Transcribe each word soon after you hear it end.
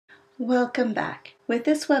Welcome back. With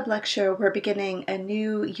this web lecture, we're beginning a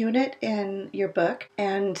new unit in your book,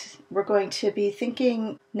 and we're going to be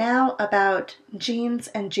thinking now about genes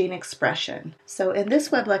and gene expression. So in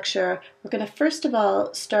this web lecture, we're going to first of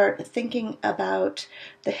all start thinking about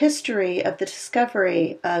the history of the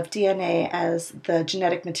discovery of DNA as the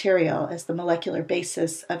genetic material, as the molecular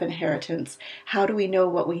basis of inheritance. How do we know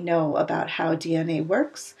what we know about how DNA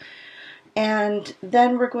works? And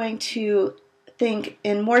then we're going to think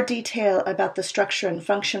in more detail about the structure and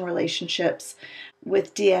function relationships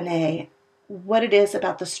with DNA, what it is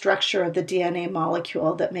about the structure of the DNA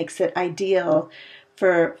molecule that makes it ideal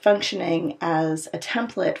for functioning as a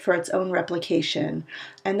template for its own replication.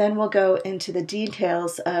 And then we'll go into the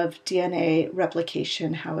details of DNA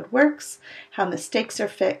replication, how it works, how mistakes are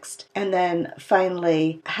fixed, and then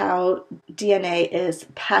finally how DNA is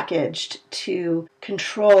packaged to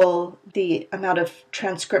control the amount of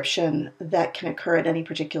transcription that can occur at any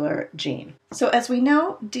particular gene. So as we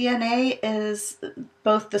know, DNA is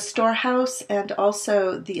both the storehouse and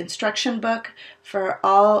also the instruction book for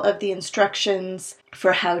all of the instructions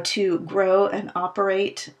for how to grow and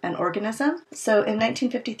operate an organism. So in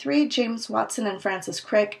 1953, James Watson and Francis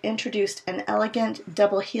Crick introduced an elegant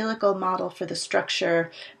double helical model for the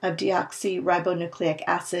structure of deoxyribonucleic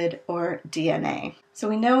acid, or DNA. So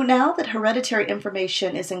we know now that hereditary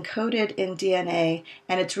information is encoded in DNA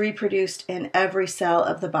and it's reproduced in every cell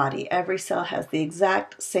of the body. Every cell has the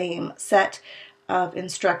exact same set of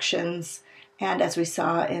instructions. And as we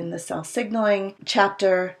saw in the cell signaling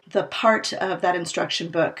chapter, the part of that instruction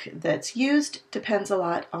book that's used depends a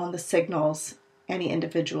lot on the signals any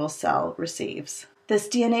individual cell receives. This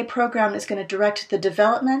DNA program is going to direct the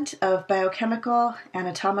development of biochemical,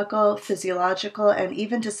 anatomical, physiological, and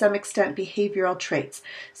even to some extent behavioral traits.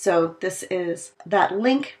 So this is that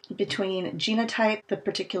link between genotype, the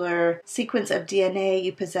particular sequence of DNA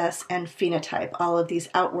you possess, and phenotype, all of these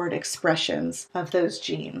outward expressions of those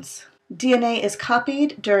genes. DNA is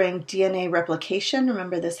copied during DNA replication.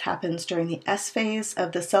 Remember, this happens during the S phase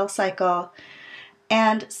of the cell cycle.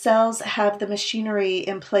 And cells have the machinery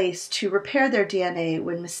in place to repair their DNA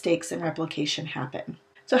when mistakes in replication happen.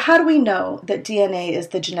 So how do we know that DNA is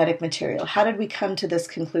the genetic material? How did we come to this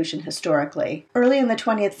conclusion historically? Early in the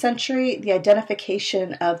 20th century, the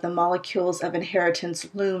identification of the molecules of inheritance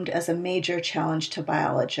loomed as a major challenge to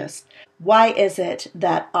biologists. Why is it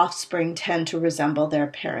that offspring tend to resemble their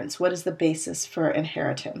parents? What is the basis for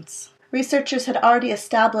inheritance? Researchers had already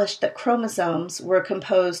established that chromosomes were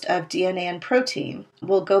composed of DNA and protein.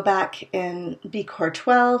 We'll go back in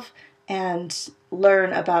BCOR011 and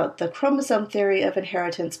learn about the chromosome theory of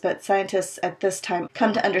inheritance, but scientists at this time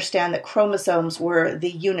come to understand that chromosomes were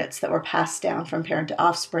the units that were passed down from parent to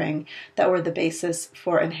offspring that were the basis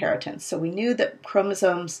for inheritance. So we knew that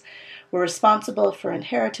chromosomes were responsible for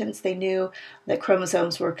inheritance. They knew that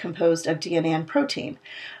chromosomes were composed of DNA and protein.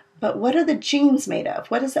 But what are the genes made of?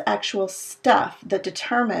 What is the actual stuff that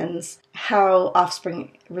determines how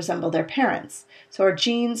offspring resemble their parents? So are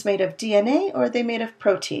genes made of DNA or are they made of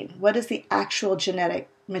protein? What is the actual genetic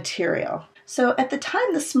material? So at the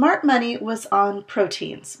time, the smart money was on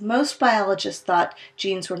proteins. Most biologists thought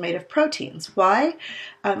genes were made of proteins. Why?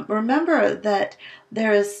 Remember that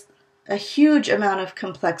there is a huge amount of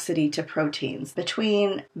complexity to proteins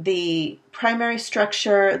between the primary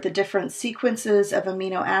structure, the different sequences of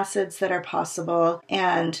amino acids that are possible,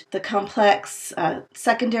 and the complex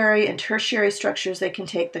secondary and tertiary structures they can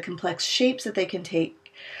take, the complex shapes that they can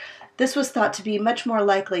take. This was thought to be much more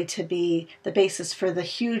likely to be the basis for the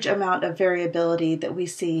huge amount of variability that we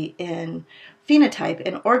see in phenotype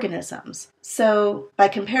in organisms. So by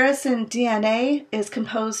comparison, DNA is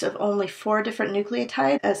composed of only 4 different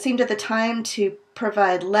nucleotides. It seemed at the time to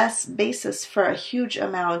provide less basis for a huge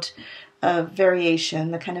amount of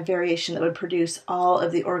variation, the kind of variation that would produce all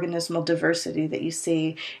of the organismal diversity that you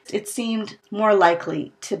see. It seemed more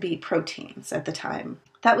likely to be proteins at the time.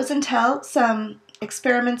 That was until some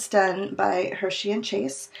experiments done by Hershey and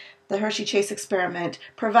Chase. The Hershey-Chase experiment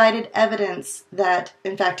provided evidence that,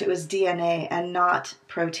 in fact, it was DNA and not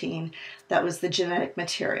protein that was the genetic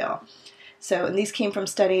material. So, and these came from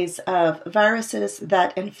studies of viruses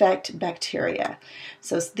that infect bacteria.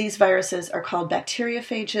 So these viruses are called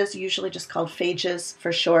bacteriophages, usually just called phages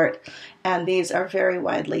for short, and these are very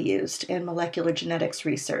widely used in molecular genetics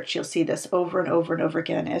research. You'll see this over and over and over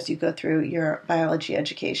again as you go through your biology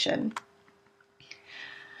education.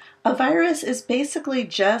 A virus is basically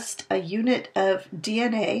just a unit of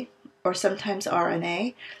DNA, or sometimes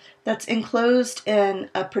RNA, that's enclosed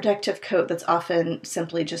in a protective coat that's often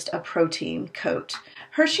simply just a protein coat.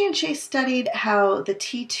 Hershey and Chase studied how the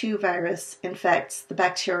T2 virus infects the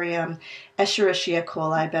bacterium Escherichia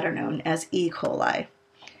coli, better known as E. coli.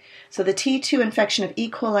 So the T2 infection of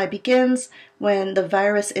E. coli begins when the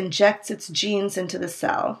virus injects its genes into the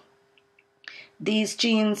cell. These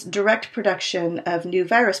genes direct production of new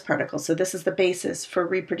virus particles. So this is the basis for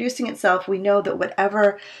reproducing itself. We know that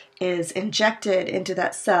whatever is injected into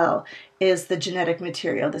that cell is the genetic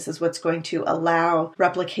material. This is what's going to allow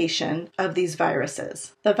replication of these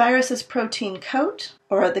viruses. The virus's protein coat,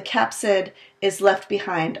 or the capsid, is left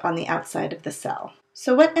behind on the outside of the cell.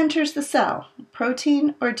 So what enters the cell,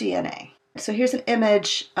 protein or DNA? So here's an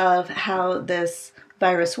image of how this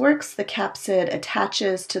virus works. The capsid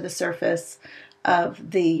attaches to the surface of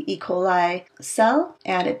the E. coli cell,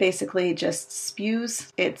 and it basically just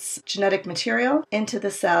spews its genetic material into the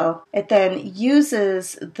cell. It then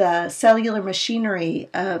uses the cellular machinery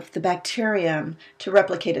of the bacterium to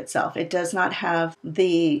replicate itself. It does not have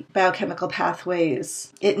the biochemical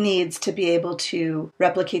pathways it needs to be able to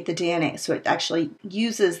replicate the DNA. So it actually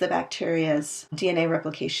uses the bacteria's DNA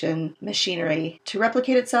replication machinery to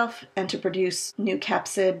replicate itself and to produce new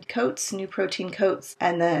capsid coats, new protein coats,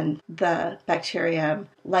 and then the bacteria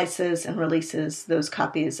lyses and releases those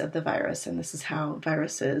copies of the virus, and this is how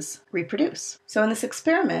viruses reproduce. So in this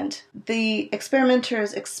experiment, the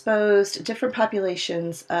experimenters exposed different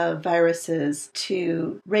populations of viruses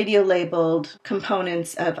to radio-labeled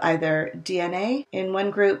components of either DNA in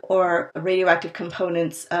one group or radioactive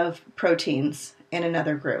components of proteins in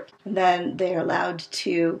another group. And then they are allowed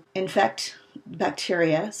to infect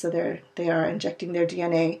bacteria, so they are injecting their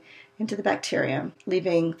DNA into the bacterium,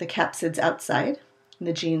 leaving the capsids outside and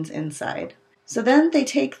the genes inside. So then they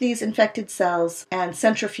take these infected cells and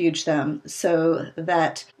centrifuge them so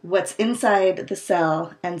that what's inside the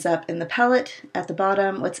cell ends up in the pellet at the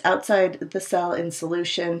bottom, what's outside the cell in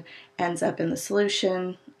solution ends up in the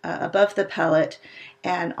solution above the pellet,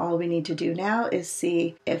 and all we need to do now is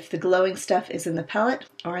see if the glowing stuff is in the pellet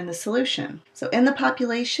or in the solution. So in the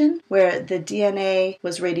population where the DNA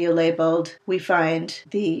was radio-labeled, we find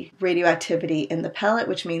the radioactivity in the pellet,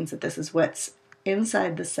 which means that this is what's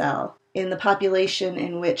inside the cell. In the population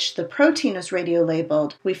in which the protein is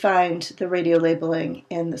radio-labeled, we find the radio-labeling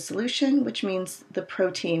in the solution, which means the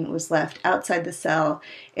protein was left outside the cell.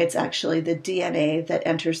 It's actually the DNA that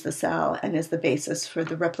enters the cell and is the basis for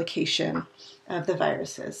the replication of the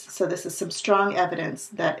viruses. So this is some strong evidence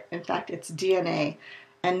that, in fact, it's DNA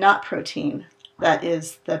and not protein that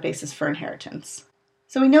is the basis for inheritance.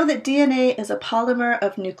 So we know that DNA is a polymer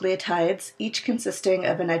of nucleotides, each consisting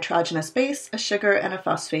of a nitrogenous base, a sugar, and a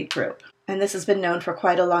phosphate group. And this has been known for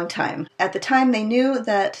quite a long time. At the time, they knew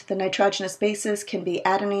that the nitrogenous bases can be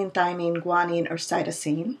adenine, thymine, guanine, or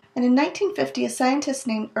cytosine. And in 1950, a scientist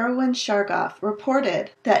named Erwin Chargaff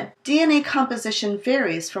reported that DNA composition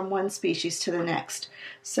varies from one species to the next.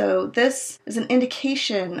 So this is an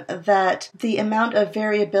indication that the amount of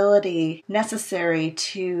variability necessary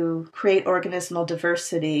to create organismal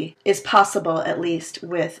diversity is possible, at least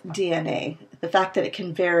with DNA. The fact that it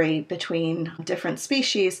can vary between different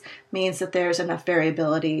species means that there's enough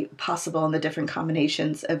variability possible in the different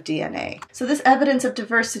combinations of DNA. So this evidence of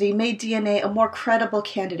diversity made DNA a more credible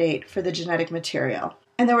candidate for the genetic material.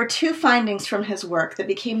 And there were two findings from his work that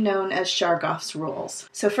became known as Chargaff's rules.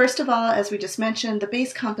 So first of all, as we just mentioned, the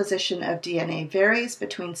base composition of DNA varies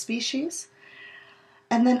between species.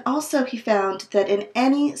 And then also he found that in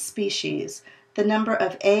any species, the number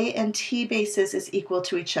of A and T bases is equal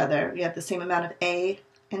to each other. You have the same amount of A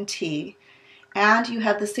and T, and you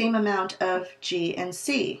have the same amount of G and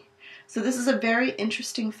C. So this is a very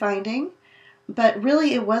interesting finding, but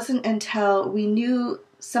really it wasn't until we knew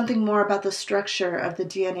something more about the structure of the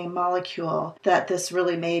DNA molecule that this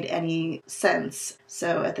really made any sense.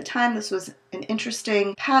 So at the time, this was an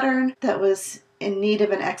interesting pattern that was in need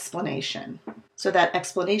of an explanation. So that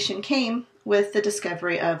explanation came with the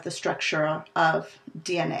discovery of the structure of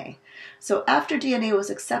DNA. So after DNA was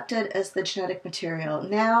accepted as the genetic material,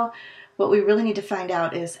 now what we really need to find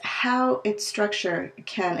out is how its structure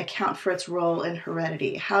can account for its role in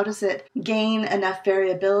heredity. How does it gain enough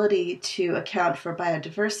variability to account for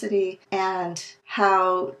biodiversity, and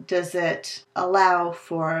how does it allow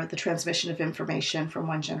for the transmission of information from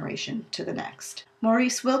one generation to the next?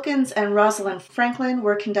 Maurice Wilkins and Rosalind Franklin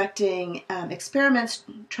were conducting experiments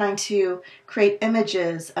trying to create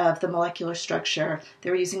images of the molecular structure.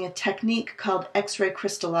 They were using a technique called X-ray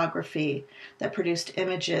crystallography that produced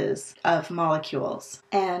images of molecules.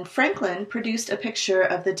 And Franklin produced a picture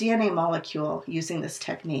of the DNA molecule using this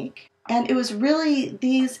technique. And it was really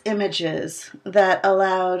these images that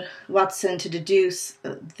allowed Watson to deduce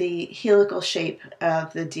the helical shape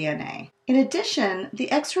of the DNA. In addition,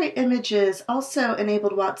 the X-ray images also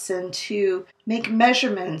enabled Watson to make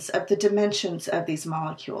measurements of the dimensions of these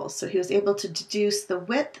molecules. So he was able to deduce the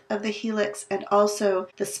width of the helix and also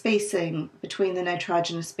the spacing between the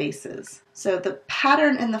nitrogenous bases. So the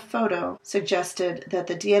pattern in the photo suggested that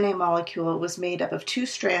the DNA molecule was made up of 2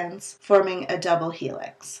 strands forming a double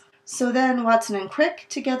helix. So then Watson and Crick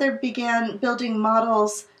together began building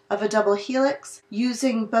models of a double helix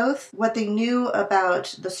using both what they knew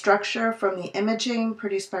about the structure from the imaging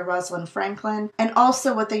produced by Rosalind Franklin and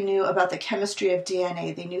also what they knew about the chemistry of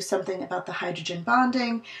DNA. They knew something about the hydrogen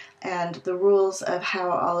bonding and the rules of how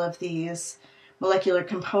all of these molecular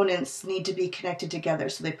components need to be connected together.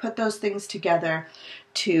 So they put those things together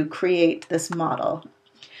to create this model.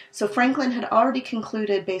 So Franklin had already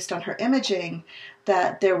concluded, based on her imaging,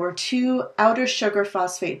 that there were 2 outer sugar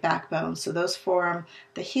phosphate backbones. So those form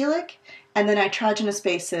the helic, and the nitrogenous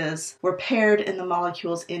bases were paired in the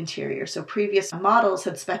molecule's interior. So previous models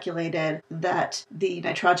had speculated that the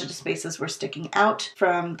nitrogenous bases were sticking out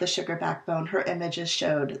from the sugar backbone. Her images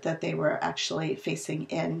showed that they were actually facing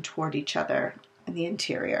in toward each other in the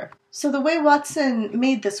interior. So the way Watson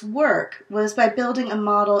made this work was by building a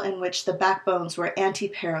model in which the backbones were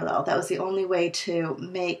anti-parallel. That was the only way to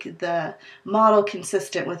make the model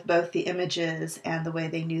consistent with both the images and the way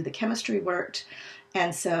they knew the chemistry worked.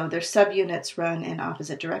 And so their subunits run in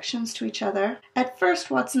opposite directions to each other. At first,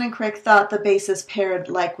 Watson and Crick thought the bases paired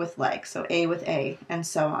like with like, so A with A, and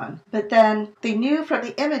so on. But then they knew from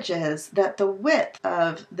the images that the width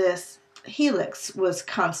of this helix was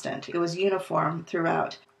constant. It was uniform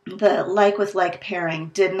throughout. The like with like pairing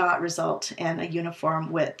did not result in a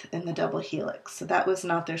uniform width in the double helix, so that was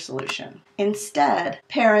not their solution. Instead,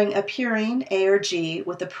 pairing a purine, A or G,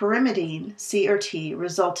 with a pyrimidine, C or T,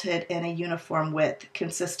 resulted in a uniform width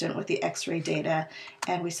consistent with the X-ray data,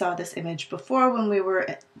 and we saw this image before when we were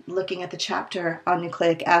looking at the chapter on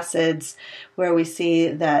nucleic acids, where we see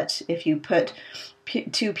that if you put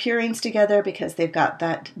 2 purines together, because they've got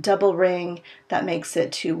that double ring that makes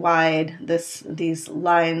it too wide, these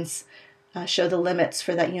lines show the limits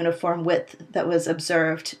for that uniform width that was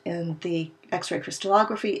observed in the X-ray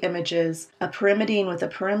crystallography images. A pyrimidine with a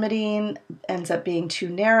pyrimidine ends up being too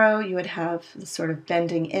narrow. You would have the sort of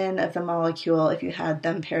bending in of the molecule if you had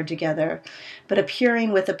them paired together. But a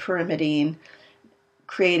purine with a pyrimidine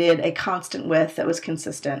created a constant width that was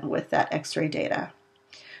consistent with that X-ray data.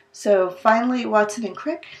 So finally, Watson and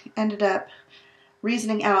Crick ended up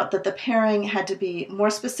reasoning out that the pairing had to be more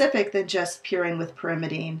specific than just purine with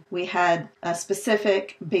pyrimidine. We had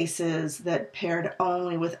specific bases that paired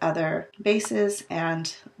only with other bases,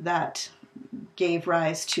 and that gave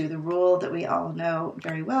rise to the rule that we all know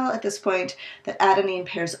very well at this point, that adenine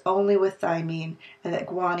pairs only with thymine and that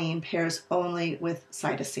guanine pairs only with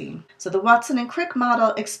cytosine. So the Watson and Crick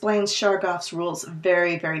model explains Chargaff's rules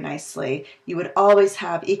very, very nicely. You would always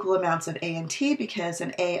have equal amounts of A and T because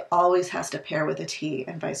an A always has to pair with a T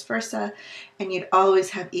and vice versa, and you'd always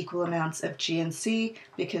have equal amounts of G and C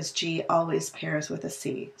because G always pairs with a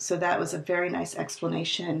C. So that was a very nice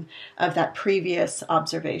explanation of that previous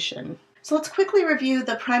observation. So let's quickly review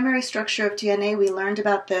the primary structure of DNA. We learned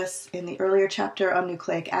about this in the earlier chapter on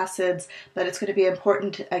nucleic acids, but it's going to be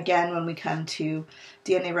important again when we come to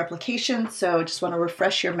DNA replication, so I just want to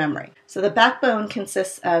refresh your memory. So the backbone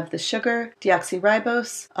consists of the sugar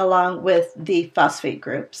deoxyribose along with the phosphate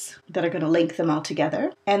groups that are going to link them all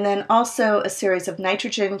together, and then also a series of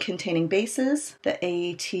nitrogen-containing bases, the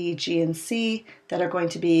A, T, G, and C, that are going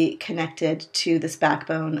to be connected to this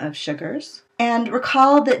backbone of sugars. And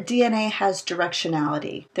recall that DNA has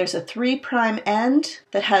directionality. There's a 3' end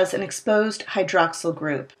that has an exposed hydroxyl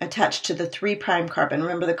group attached to the 3' carbon.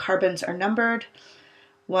 Remember, the carbons are numbered.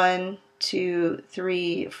 1, 2,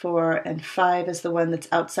 3, 4, and 5 is the one that's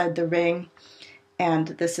outside the ring. And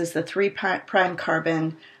this is the 3'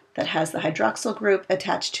 carbon that has the hydroxyl group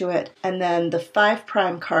attached to it. And then the 5'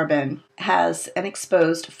 carbon has an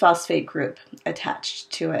exposed phosphate group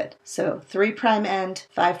attached to it. So 3' end,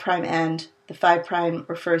 5' end. The 5'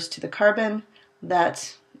 refers to the carbon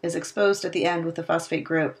that is exposed at the end with the phosphate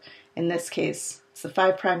group. In this case, it's the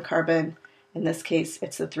 5' carbon. In this case,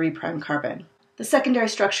 it's the 3' carbon. The secondary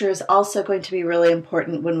structure is also going to be really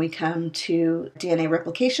important when we come to DNA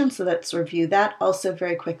replication, so let's review that also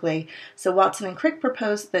very quickly. So Watson and Crick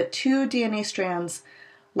proposed that 2 DNA strands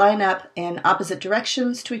line up in opposite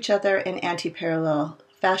directions to each other in anti-parallel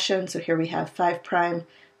fashion. So here we have 5'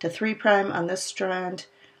 to 3' on this strand,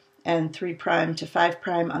 and 3' to 5'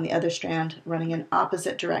 on the other strand, running in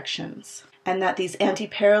opposite directions. And that these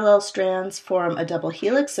anti-parallel strands form a double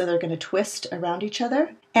helix, so they're going to twist around each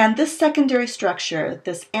other. And this secondary structure,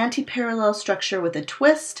 this anti-parallel structure with a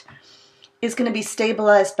twist, is going to be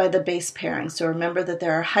stabilized by the base pairing. So remember that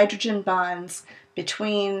there are hydrogen bonds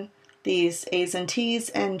between these A's and T's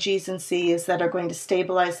and G's and C's that are going to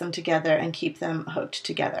stabilize them together and keep them hooked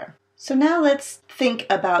together. So now let's think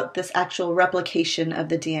about this actual replication of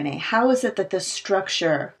the DNA. How is it that this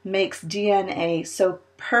structure makes DNA so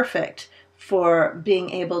perfect for being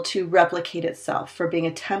able to replicate itself, for being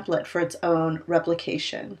a template for its own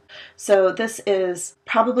replication? So this is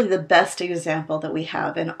probably the best example that we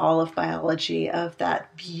have in all of biology of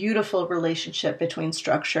that beautiful relationship between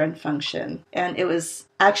structure and function. And it was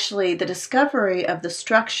actually the discovery of the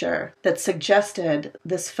structure that suggested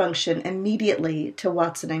this function immediately to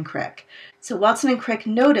Watson and Crick. So Watson and Crick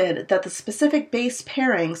noted that the specific base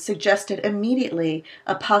pairing suggested immediately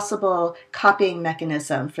a possible copying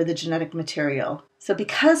mechanism for the genetic material. So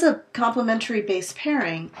because of complementary base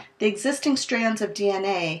pairing, the existing strands of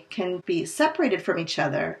DNA can be separated from each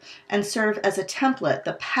other and serve as a template,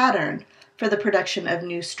 the pattern for the production of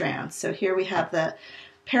new strands. So here we have the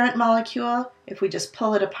parent molecule. If we just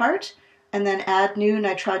pull it apart and then add new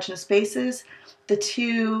nitrogenous bases, the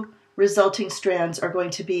two resulting strands are going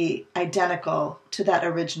to be identical to that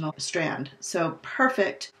original strand. So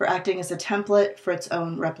perfect for acting as a template for its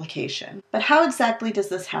own replication. But how exactly does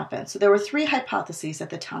this happen? So there were 3 hypotheses at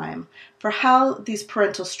the time for how these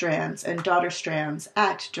parental strands and daughter strands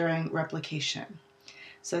act during replication.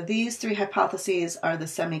 So these 3 hypotheses are the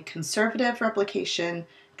semi-conservative replication,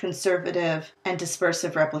 conservative, and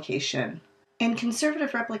dispersive replication. In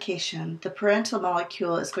conservative replication, the parental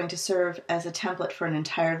molecule is going to serve as a template for an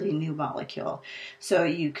entirely new molecule. So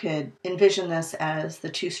you could envision this as the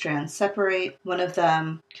 2 strands separate, one of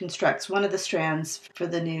them constructs one of the strands for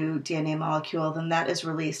the new DNA molecule, then that is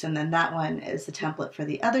released, and then that one is the template for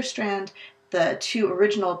the other strand. The 2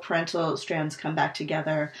 original parental strands come back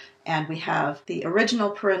together, and we have the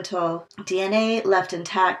original parental DNA left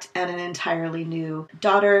intact and an entirely new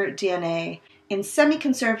daughter DNA. In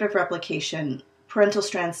semi-conservative replication, parental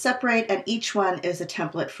strands separate and each one is a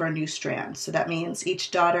template for a new strand. So that means each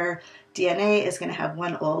daughter DNA is going to have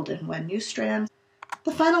 1 old and 1 new strand.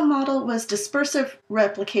 The final model was dispersive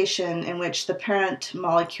replication, in which the parent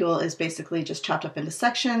molecule is basically just chopped up into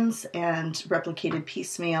sections and replicated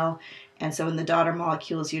piecemeal. And so in the daughter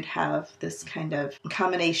molecules, you'd have this kind of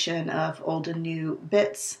combination of old and new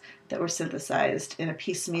bits that were synthesized in a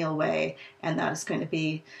piecemeal way, and that is going to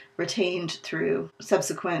be retained through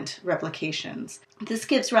subsequent replications. This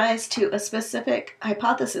gives rise to a specific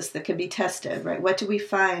hypothesis that can be tested, right? What do we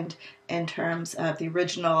find in terms of the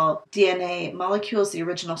original DNA molecules, the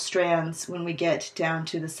original strands, when we get down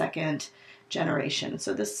to the 2nd generation?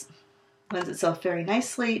 So this lends itself very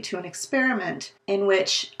nicely to an experiment in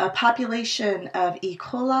which a population of E.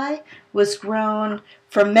 coli was grown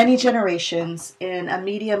for many generations in a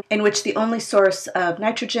medium in which the only source of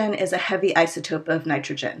nitrogen is a heavy isotope of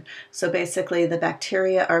nitrogen. So basically the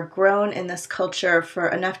bacteria are grown in this culture for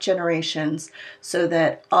enough generations so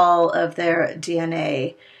that all of their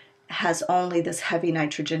DNA has only this heavy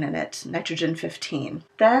nitrogen in it, nitrogen 15.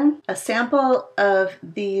 Then a sample of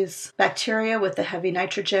these bacteria with the heavy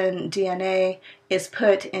nitrogen DNA is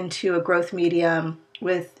put into a growth medium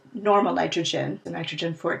with normal nitrogen, the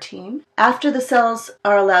nitrogen 14. After the cells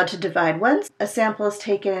are allowed to divide once, a sample is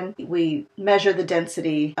taken, we measure the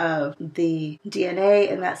density of the DNA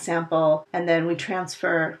in that sample, and then we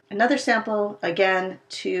transfer another sample again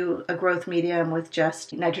to a growth medium with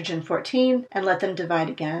just nitrogen 14 and let them divide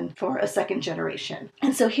again for a 2nd generation.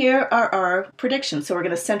 And so here are our predictions. So we're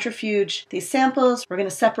going to centrifuge these samples, we're going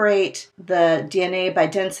to separate the DNA by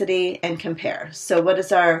density and compare. So what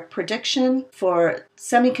is our prediction for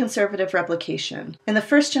semi-conservative replication? In the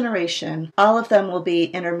 1st generation, all of them will be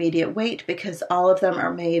intermediate weight because all of them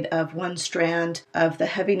are made of 1 strand of the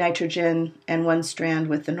heavy nitrogen and 1 strand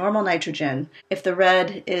with the normal nitrogen. If the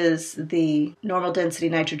red is the normal density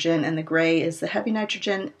nitrogen and the gray is the heavy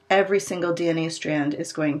nitrogen, every single DNA strand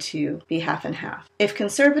is going to be half and half. If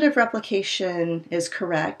conservative replication is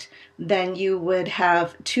correct, then you would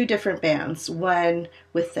have 2 different bands, one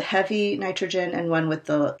with the heavy nitrogen and one with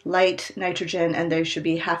the light nitrogen, and there should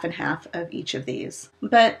be half and half of each of these.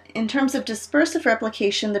 But in terms of dispersive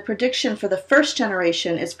replication, the prediction for the 1st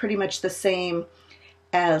generation is pretty much the same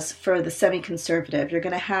as for the semi-conservative. You're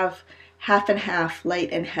going to have half and half light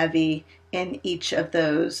and heavy in each of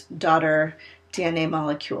those daughter DNA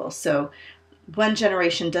molecules. So 1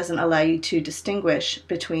 generation doesn't allow you to distinguish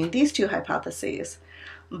between these 2 hypotheses.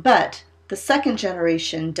 But the second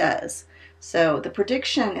generation does. So the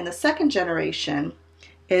prediction in the second generation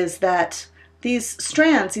is that these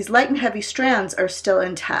strands, these light and heavy strands, are still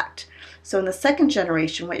intact. So in the second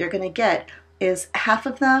generation, what you're going to get is half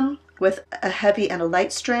of them with a heavy and a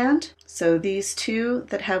light strand. So these two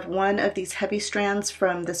that have one of these heavy strands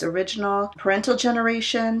from this original parental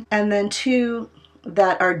generation, and then two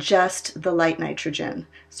that are just the light nitrogen.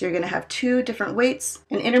 So you're going to have two different weights,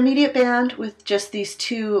 an intermediate band with just these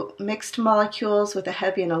two mixed molecules with a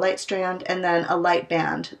heavy and a light strand, and then a light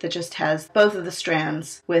band that just has both of the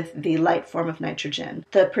strands with the light form of nitrogen.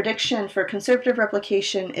 The prediction for conservative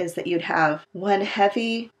replication is that you'd have one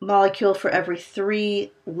heavy molecule for every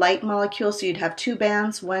 3 light molecules. So you'd have 2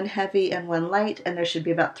 bands, one heavy and one light, and there should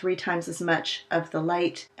be about 3 times as much of the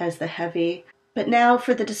light as the heavy. But now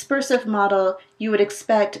for the dispersive model, you would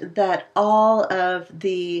expect that all of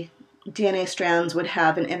the DNA strands would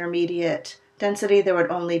have an intermediate density. There would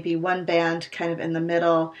only be one band kind of in the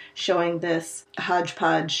middle showing this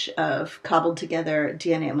hodgepodge of cobbled together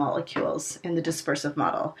DNA molecules in the dispersive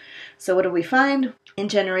model. So what do we find? In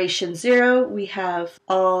generation 0, we have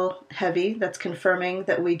all heavy. That's confirming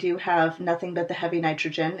that we do have nothing but the heavy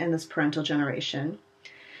nitrogen in this parental generation.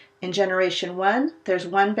 In generation 1, there's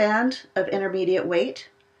one band of intermediate weight,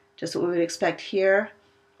 just what we would expect here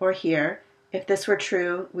or here. If this were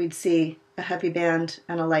true, we'd see a heavy band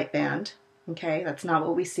and a light band. Okay, that's not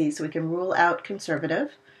what we see, so we can rule out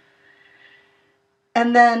conservative.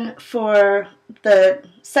 And then for the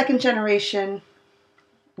second generation,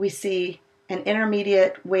 we see an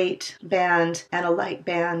intermediate weight band and a light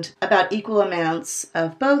band, about equal amounts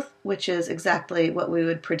of both, which is exactly what we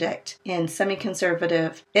would predict. In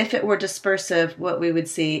semi-conservative, if it were dispersive, what we would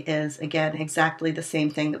see is, again, exactly the same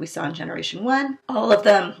thing that we saw in generation 1. All of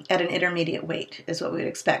them at an intermediate weight is what we would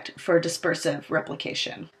expect for dispersive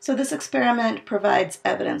replication. So this experiment provides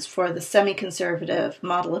evidence for the semi-conservative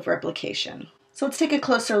model of replication. So let's take a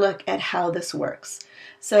closer look at how this works.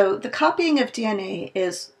 So the copying of DNA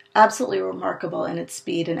is absolutely remarkable in its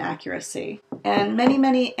speed and accuracy. And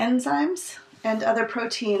many enzymes and other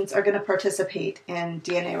proteins are going to participate in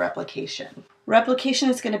DNA replication. Replication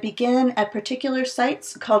is going to begin at particular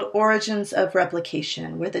sites called origins of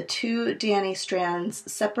replication, where the 2 DNA strands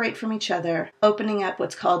separate from each other, opening up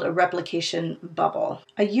what's called a replication bubble.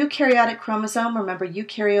 A eukaryotic chromosome, remember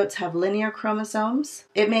eukaryotes have linear chromosomes,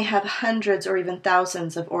 it may have hundreds or even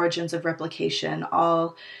thousands of origins of replication,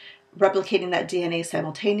 all replicating that DNA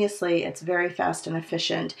simultaneously. It's very fast and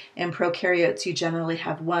efficient. In prokaryotes, you generally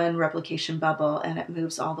have one replication bubble and it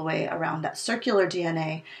moves all the way around that circular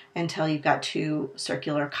DNA until you've got 2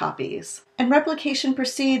 circular copies. And replication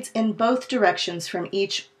proceeds in both directions from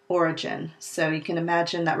each origin. So you can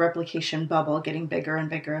imagine that replication bubble getting bigger and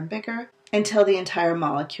bigger and bigger until the entire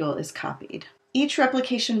molecule is copied. Each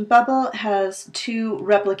replication bubble has 2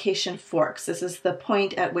 replication forks. This is the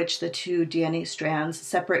point at which the 2 DNA strands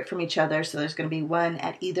separate from each other, so there's going to be one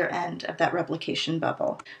at either end of that replication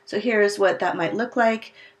bubble. So here's what that might look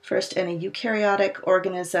like. First, in a eukaryotic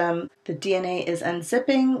organism, the DNA is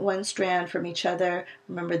unzipping one strand from each other.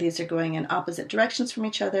 Remember, these are going in opposite directions from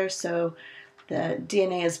each other, so the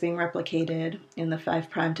DNA is being replicated in the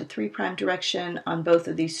 5' to 3' direction on both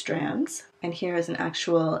of these strands. And here is an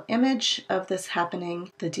actual image of this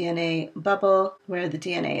happening, the DNA bubble, where the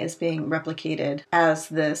DNA is being replicated as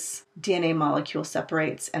this DNA molecule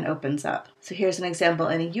separates and opens up. So here's an example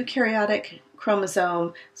in a eukaryotic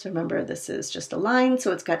chromosome. So remember, this is just a line,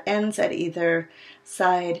 so it's got ends at either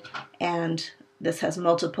side, and this has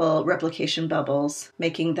multiple replication bubbles,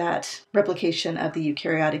 making that replication of the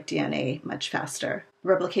eukaryotic DNA much faster.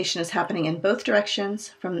 Replication is happening in both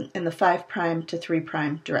directions, in the 5' to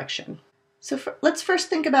 3' direction. So let's first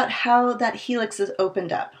think about how that helix is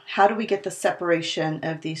opened up. How do we get the separation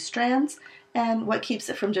of these strands, and what keeps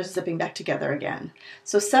it from just zipping back together again?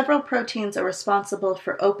 So several proteins are responsible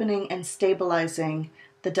for opening and stabilizing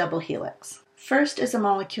the double helix. First is a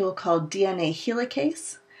molecule called DNA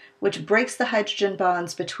helicase, which breaks the hydrogen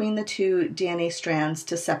bonds between the 2 DNA strands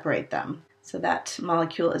to separate them. So that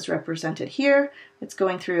molecule is represented here. It's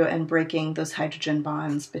going through and breaking those hydrogen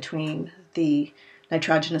bonds between the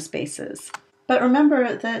nitrogenous bases. But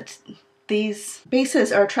remember that these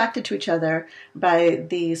bases are attracted to each other by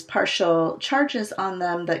these partial charges on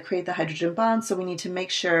them that create the hydrogen bonds, so we need to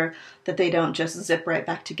make sure that they don't just zip right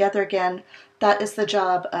back together again. That is the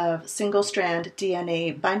job of single-strand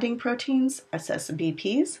DNA binding proteins,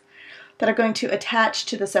 SSBPs, that are going to attach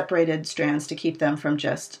to the separated strands to keep them from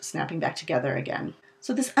just snapping back together again.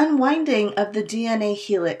 So this unwinding of the DNA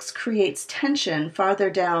helix creates tension farther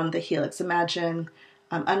down the helix. Imagine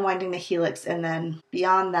unwinding the helix, and then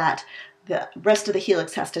beyond that, the rest of the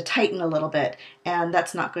helix has to tighten a little bit, and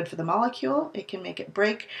that's not good for the molecule. It can make it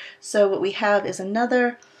break. So what we have is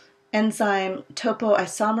another enzyme,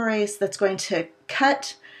 topoisomerase, that's going to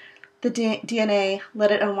cut the DNA,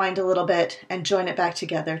 let it unwind a little bit, and join it back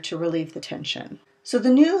together to relieve the tension. So the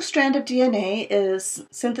new strand of DNA is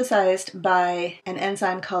synthesized by an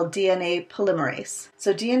enzyme called DNA polymerase.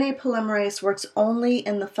 So DNA polymerase works only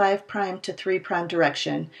in the 5' to 3'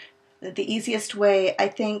 direction. The easiest way, I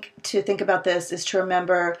think, to think about this is to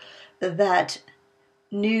remember that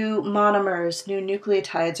new monomers, new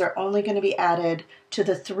nucleotides are only going to be added to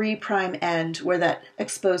the 3' end where that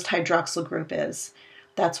exposed hydroxyl group is.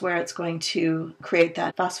 That's where it's going to create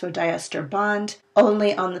that phosphodiester bond,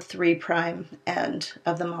 only on the 3' end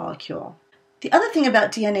of the molecule. The other thing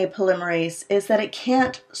about DNA polymerase is that it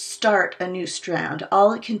can't start a new strand.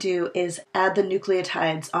 All it can do is add the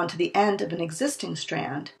nucleotides onto the end of an existing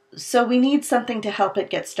strand. So we need something to help it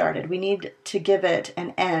get started. We need to give it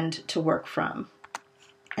an end to work from.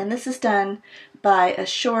 And this is done by a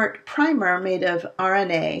short primer made of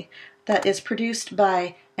RNA that is produced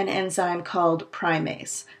by an enzyme called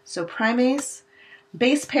primase. So primase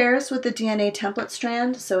base pairs with the DNA template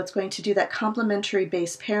strand, so it's going to do that complementary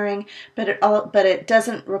base pairing, but it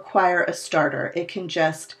doesn't require a starter. It can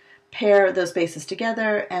just pair those bases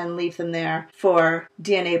together and leave them there for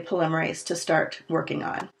DNA polymerase to start working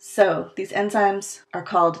on. So these enzymes are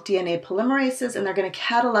called DNA polymerases, and they're going to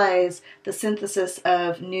catalyze the synthesis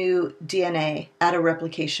of new DNA at a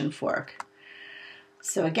replication fork.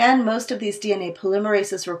 So again, most of these DNA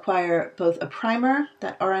polymerases require both a primer,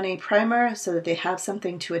 that RNA primer, so that they have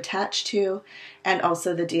something to attach to, and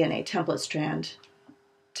also the DNA template strand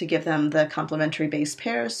to give them the complementary base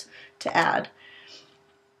pairs to add.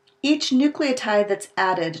 Each nucleotide that's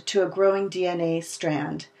added to a growing DNA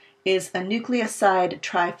strand is a nucleoside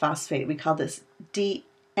triphosphate. We call this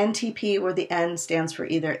NTP, where the N stands for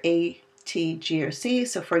either A, T, G, or C.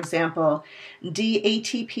 So for example,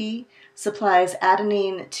 DATP supplies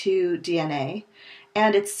adenine to DNA,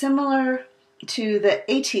 and it's similar to the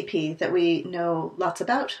ATP that we know lots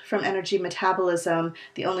about from energy metabolism.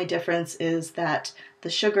 The only difference is that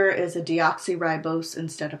the sugar is a deoxyribose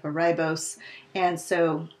instead of a ribose, and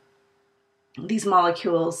so these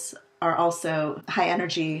molecules are also high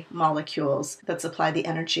energy molecules that supply the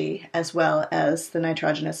energy as well as the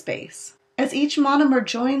nitrogenous base. As each monomer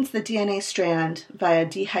joins the DNA strand via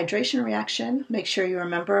dehydration reaction, make sure you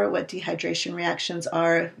remember what dehydration reactions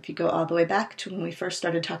are. If you go all the way back to when we first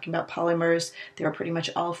started talking about polymers, they were pretty much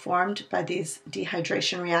all formed by these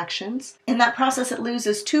dehydration reactions. In that process, it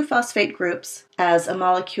loses 2 phosphate groups as a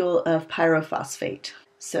molecule of pyrophosphate.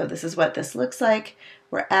 So this is what this looks like.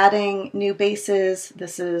 We're adding new bases.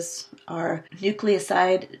 This is our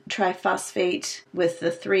nucleoside triphosphate with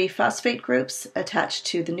the 3 phosphate groups attached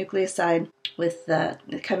to the nucleoside, with the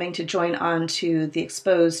coming to join on to the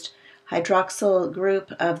exposed hydroxyl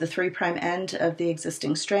group of the 3' end of the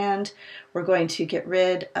existing strand. We're going to get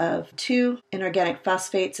rid of 2 inorganic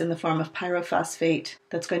phosphates in the form of pyrophosphate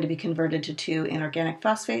that's going to be converted to 2 inorganic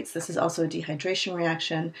phosphates. This is also a dehydration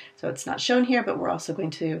reaction, so it's not shown here, but we're also going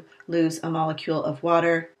to lose a molecule of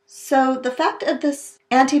water. So the fact of this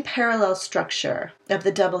anti-parallel structure of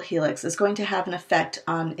the double helix is going to have an effect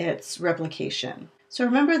on its replication. So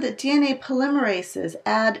remember that DNA polymerases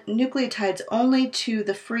add nucleotides only to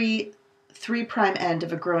the free 3' end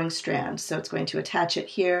of a growing strand. So it's going to attach it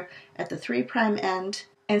here at the 3' end.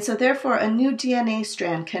 And so therefore a new DNA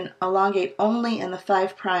strand can elongate only in the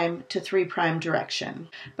 5' to 3' direction.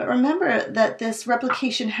 But remember that this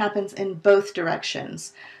replication happens in both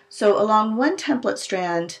directions. So along one template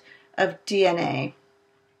strand of DNA,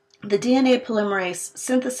 the DNA polymerase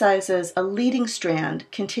synthesizes a leading strand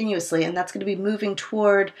continuously, and that's going to be moving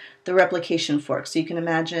toward the replication fork. So you can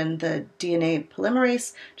imagine the DNA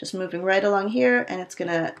polymerase just moving right along here, and it's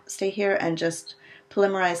going to stay here and just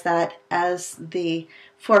polymerize that as the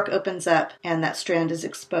fork opens up and that strand is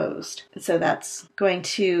exposed. And so that's going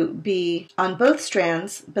to be on both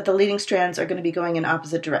strands, but the leading strands are going to be going in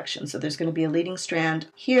opposite directions. So there's going to be a leading strand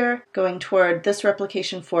here going toward this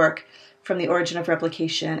replication fork from the origin of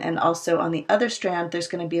replication, and also on the other strand there's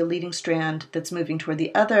going to be a leading strand that's moving toward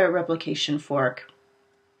the other replication fork.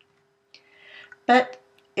 But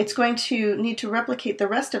it's going to need to replicate the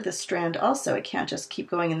rest of this strand also. It can't just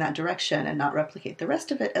keep going in that direction and not replicate the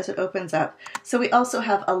rest of it as it opens up. So we also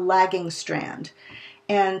have a lagging strand.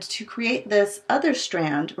 And to create this other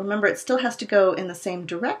strand, remember it still has to go in the same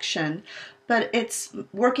direction, but it's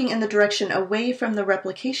working in the direction away from the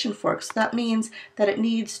replication fork. So that means that it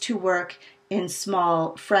needs to work in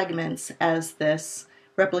small fragments as this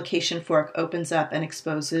replication fork opens up and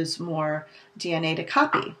exposes more DNA to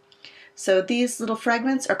copy. So these little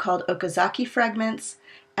fragments are called Okazaki fragments,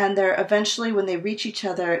 and they're eventually, when they reach each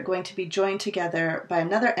other, going to be joined together by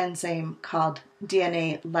another enzyme called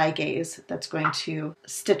DNA ligase that's going to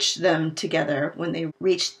stitch them together when they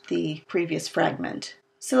reach the previous fragment.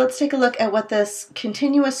 So let's take a look at what this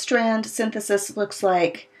continuous strand synthesis looks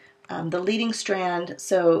like. The leading strand,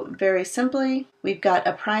 so very simply, we've got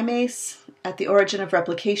a primase at the origin of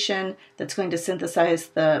replication that's going to synthesize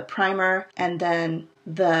the primer, and then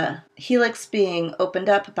the helix being opened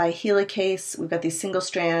up by helicase. We've got these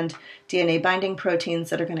single-strand DNA binding proteins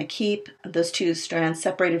that are going to keep those two strands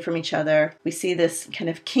separated from each other. We see this kind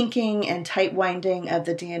of kinking and tight winding of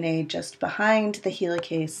the DNA just behind the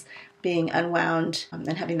helicase being unwound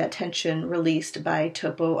and having that tension released by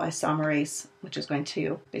topoisomerase, which is going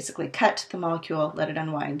to basically cut the molecule, let it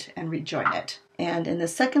unwind, and rejoin it. And in the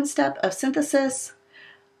second step of synthesis,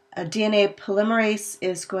 a DNA polymerase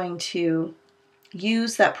is going to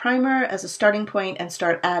use that primer as a starting point and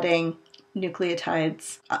start adding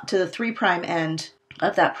nucleotides to the 3' end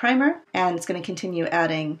of that primer, and it's going to continue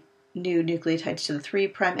adding new nucleotides to the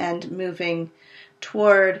 3' end, moving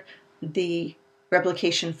toward the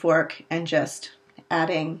replication fork and just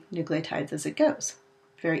adding nucleotides as it goes.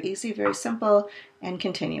 Very easy, very simple, and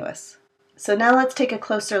continuous. So now let's take a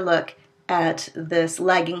closer look at this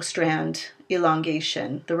lagging strand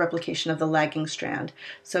elongation, the replication of the lagging strand.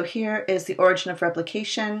 So here is the origin of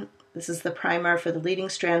replication. This is the primer for the leading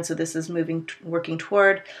strand, so this is working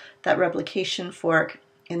toward that replication fork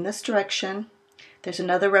in this direction. There's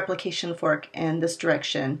another replication fork in this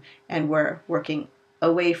direction, and we're working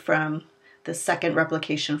away from the second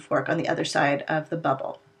replication fork on the other side of the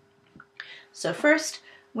bubble. So first,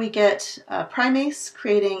 we get a primase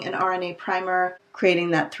creating an RNA primer, creating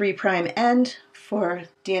that 3' end for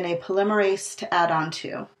DNA polymerase to add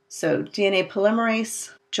onto. So DNA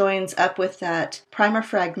polymerase joins up with that primer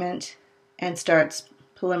fragment and starts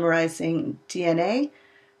polymerizing DNA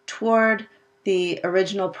toward the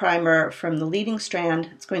original primer from the leading strand.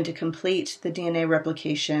 It's going to complete the DNA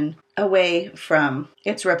replication away from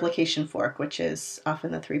its replication fork, which is off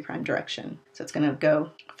in the 3' direction. So it's going to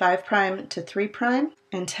go 5' to 3'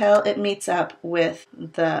 until it meets up with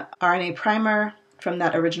the RNA primer from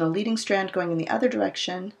that original leading strand going in the other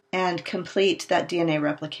direction and complete that DNA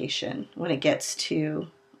replication when it gets to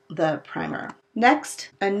the primer. Next,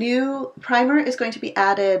 a new primer is going to be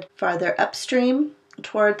added farther upstream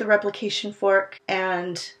toward the replication fork,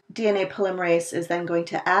 and DNA polymerase is then going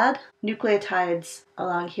to add nucleotides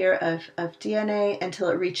along here of DNA until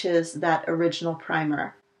it reaches that original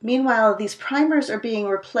primer. Meanwhile, these primers are being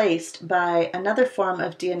replaced by another form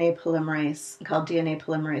of DNA polymerase called DNA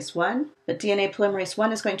polymerase 1. But DNA polymerase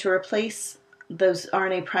 1 is going to replace those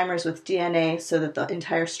RNA primers with DNA so that the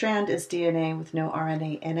entire strand is DNA with no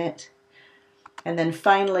RNA in it. And then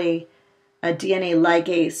finally, a DNA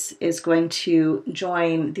ligase is going to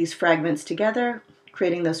join these fragments together,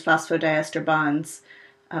 creating those phosphodiester bonds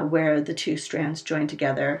where the two strands join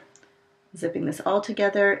together, zipping this all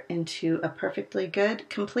together into a perfectly good,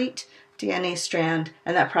 complete DNA strand,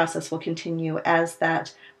 and that process will continue as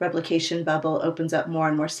that replication bubble opens up more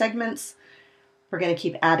and more segments. We're going to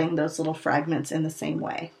keep adding those little fragments in the same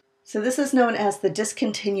way. So this is known as the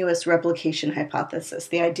discontinuous replication hypothesis,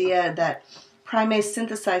 the idea that primase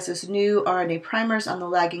synthesizes new RNA primers on the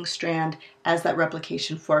lagging strand as that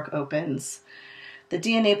replication fork opens. The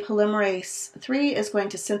DNA polymerase 3 is going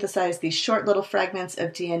to synthesize these short little fragments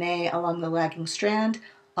of DNA along the lagging strand,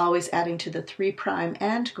 always adding to the 3'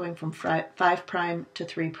 end, going from 5' to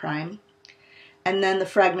 3'. And then the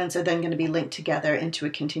fragments are then going to be linked together into a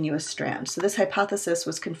continuous strand. So this hypothesis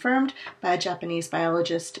was confirmed by a Japanese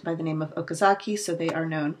biologist by the name of Okazaki, so they are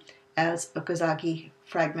known as Okazaki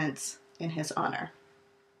fragments in his honor.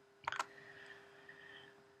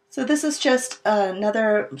 So this is just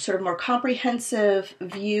another sort of more comprehensive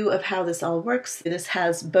view of how this all works. This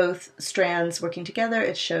has both strands working together.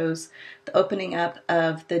 It shows the opening up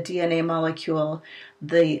of the DNA molecule.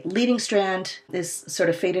 The leading strand is sort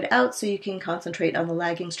of faded out so you can concentrate on the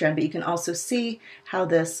lagging strand, but you can also see how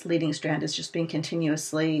this leading strand is just being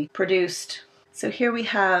continuously produced. So here we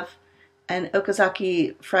have an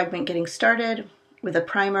Okazaki fragment getting started with a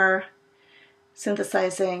primer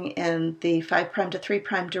synthesizing in the 5' to 3'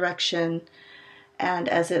 direction, and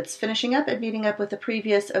as it's finishing up and meeting up with the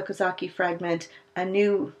previous Okazaki fragment, a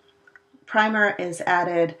new primer is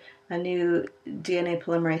added. A new DNA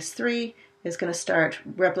polymerase 3 is going to start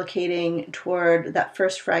replicating toward that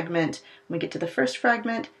first fragment. When we get to the first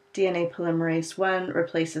fragment, DNA polymerase 1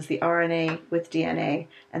 replaces the RNA with DNA,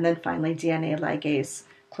 and then finally DNA ligase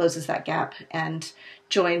closes that gap and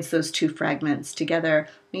joins those two fragments together.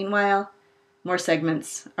 Meanwhile, more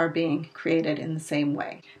segments are being created in the same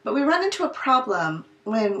way. But we run into a problem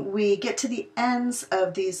when we get to the ends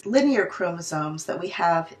of these linear chromosomes that we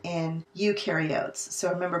have in eukaryotes.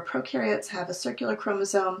 So remember, prokaryotes have a circular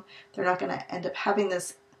chromosome. They're not going to end up having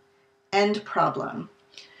this end problem.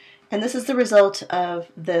 And this is the result of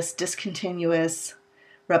this discontinuous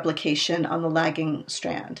replication on the lagging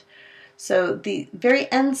strand. So the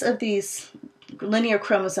very ends of these linear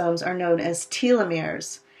chromosomes are known as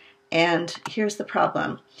telomeres. And here's the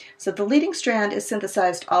problem. So the leading strand is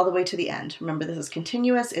synthesized all the way to the end. Remember, this is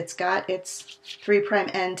continuous. It's got its 3'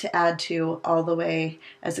 end to add to all the way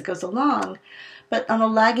as it goes along. But on the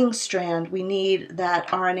lagging strand, we need that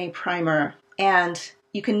RNA primer. And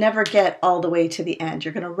you can never get all the way to the end.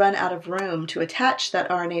 You're going to run out of room to attach that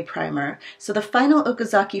RNA primer. So the final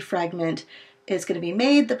Okazaki fragment is going to be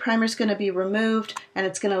made, the primer is going to be removed, and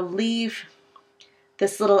it's going to leave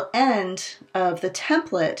this little end of the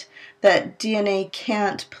template that DNA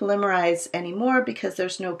can't polymerize anymore because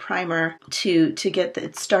there's no primer to get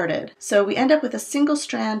it started. So we end up with a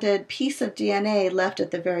single-stranded piece of DNA left at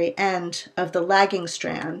the very end of the lagging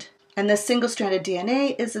strand. And this single-stranded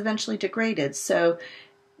DNA is eventually degraded. So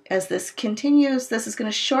as this continues, this is going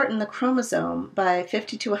to shorten the chromosome by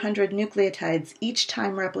 50 to 100 nucleotides each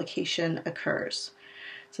time replication occurs.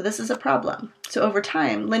 So this is a problem. So over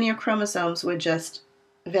time, linear chromosomes would just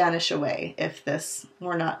vanish away if this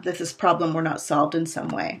problem were not solved in some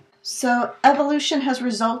way. So evolution has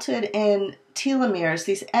resulted in telomeres,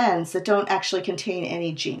 these ends that don't actually contain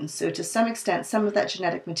any genes. So to some extent, some of that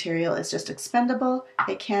genetic material is just expendable.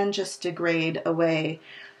 It can just degrade away,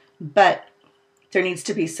 but there needs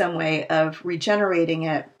to be some way of regenerating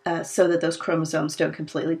it so that those chromosomes don't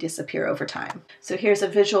completely disappear over time. So here's a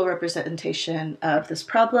visual representation of this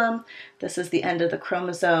problem. This is the end of the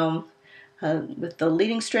chromosome. With the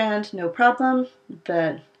leading strand, no problem.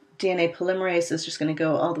 The DNA polymerase is just going to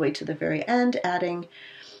go all the way to the very end, adding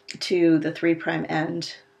to the 3'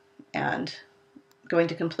 end and going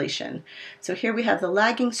to completion. So here we have the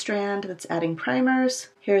lagging strand that's adding primers.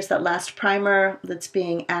 Here's that last primer that's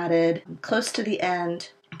being added close to the end.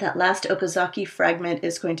 That last Okazaki fragment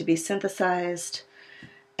is going to be synthesized,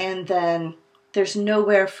 and then there's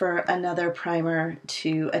nowhere for another primer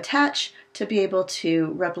to attach to be able to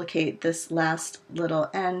replicate this last little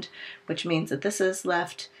end, which means that this is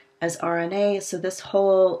left as RNA. So this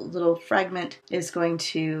whole little fragment is going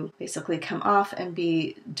to basically come off and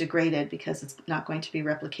be degraded because it's not going to be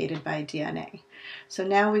replicated by DNA. So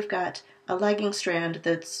now we've got a lagging strand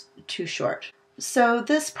that's too short. So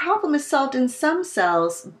this problem is solved in some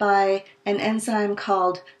cells by an enzyme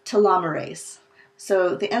called telomerase.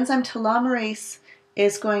 So the enzyme telomerase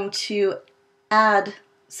is going to add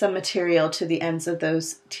some material to the ends of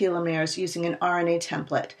those telomeres using an RNA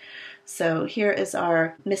template. So here is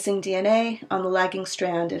our missing DNA on the lagging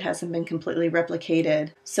strand. It hasn't been completely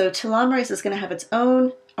replicated. So telomerase is going to have its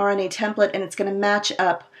own RNA template, and it's going to match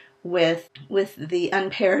up with the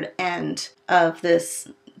unpaired end of this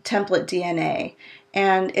template DNA.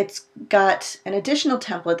 And it's got an additional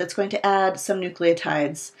template that's going to add some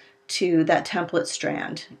nucleotides to that template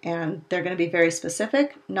strand, and they're going to be very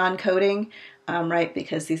specific, non-coding, right,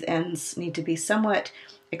 because these ends need to be somewhat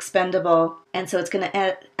expendable, and so it's going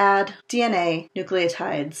to add DNA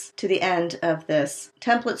nucleotides to the end of this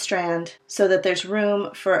template strand so that there's room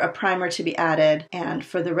for a primer to be added and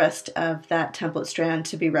for the rest of that template strand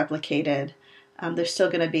to be replicated. There's still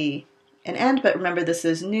going to be an end, but remember, this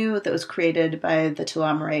is new that was created by the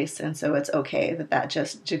telomerase, and so it's okay that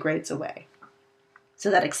just degrades away. So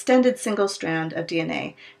that extended single strand of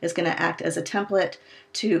DNA is going to act as a template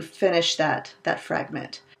to finish that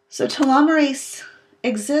fragment. So telomerase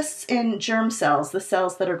exists in germ cells, the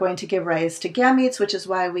cells that are going to give rise to gametes, which is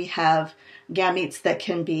why we have gametes that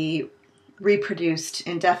can be reproduced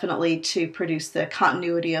indefinitely to produce the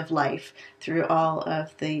continuity of life through all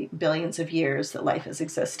of the billions of years that life has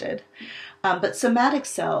existed. But somatic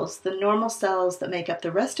cells, the normal cells that make up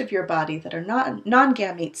the rest of your body that are not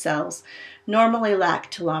non-gamete cells, normally lack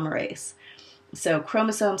telomerase. So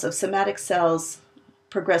chromosomes of somatic cells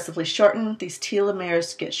progressively shorten. These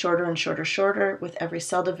telomeres get shorter and shorter with every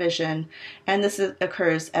cell division, and this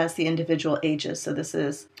occurs as the individual ages. So this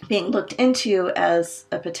is being looked into as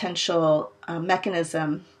a potential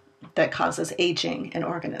mechanism that causes aging in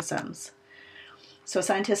organisms. So a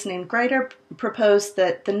scientist named Greiter proposed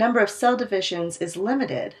that the number of cell divisions is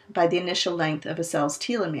limited by the initial length of a cell's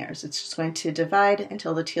telomeres. It's just going to divide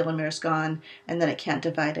until the telomere is gone, and then it can't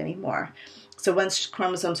divide anymore. So once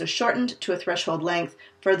chromosomes are shortened to a threshold length,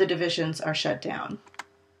 further divisions are shut down.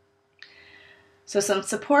 So some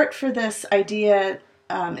support for this idea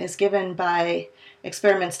is given by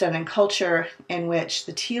experiments done in culture in which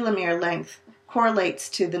the telomere length correlates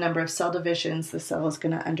to the number of cell divisions the cell is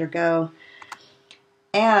going to undergo.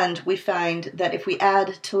 And we find that if we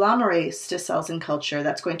add telomerase to cells in culture,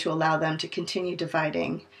 that's going to allow them to continue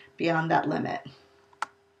dividing beyond that limit.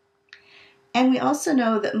 And we also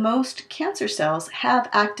know that most cancer cells have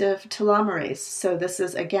active telomerase. So this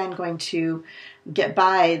is again going to get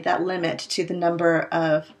by that limit to the number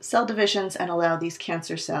of cell divisions and allow these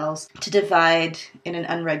cancer cells to divide in an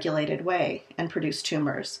unregulated way and produce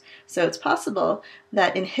tumors. So it's possible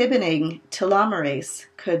that inhibiting telomerase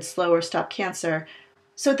could slow or stop cancer.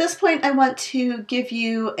 So at this point, I want to give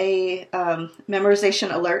you a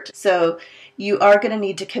memorization alert. So you are going to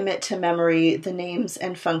need to commit to memory the names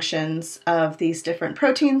and functions of these different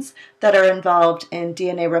proteins that are involved in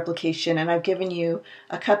DNA replication. And I've given you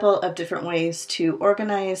a couple of different ways to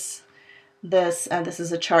organize this. This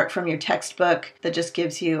is a chart from your textbook that just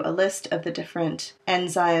gives you a list of the different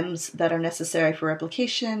enzymes that are necessary for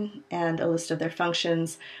replication and a list of their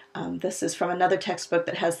functions. This is from another textbook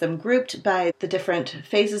that has them grouped by the different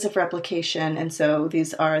phases of replication, and so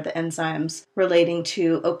these are the enzymes relating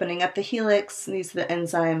to opening up the helix. These are the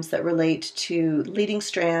enzymes that relate to leading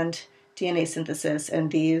strand DNA synthesis, and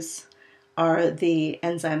these are the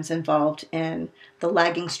enzymes involved in the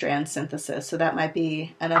lagging strand synthesis. So that might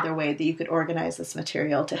be another way that you could organize this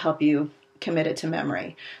material to help you commit it to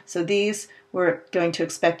memory. So these we're going to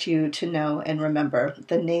expect you to know and remember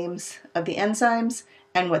the names of the enzymes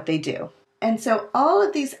and what they do. And so all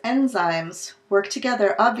of these enzymes work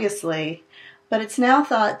together, obviously, but it's now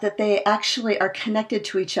thought that they actually are connected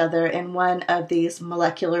to each other in one of these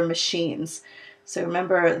molecular machines. So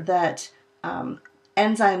remember that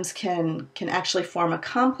enzymes can actually form a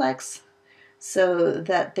complex so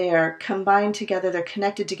that they're combined together, they're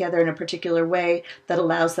connected together in a particular way that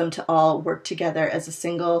allows them to all work together as a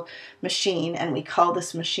single machine, and we call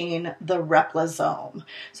this machine the replisome.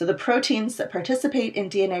 So the proteins that participate in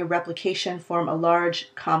DNA replication form a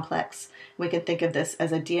large complex. We can think of this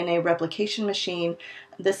as a DNA replication machine.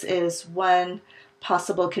 This is one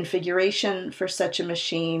possible configuration for such a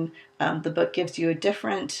machine. The book gives you a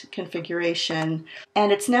different configuration,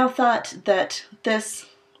 and it's now thought that this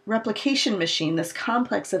replication machine, this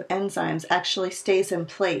complex of enzymes, actually stays in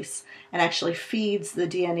place and actually feeds the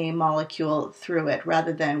DNA molecule through it,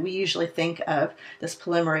 rather than we usually think of this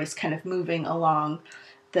polymerase kind of moving along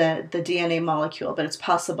the DNA molecule. But it's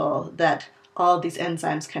possible that all of these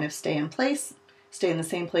enzymes kind of stay in place, stay in the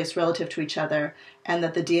same place relative to each other, and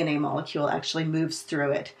that the DNA molecule actually moves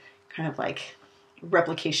through it, kind of like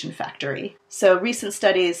replication factory. So recent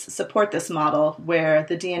studies support this model where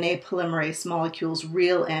the DNA polymerase molecules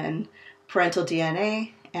reel in parental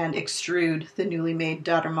DNA and extrude the newly made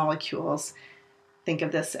daughter molecules. Think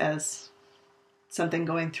of this as something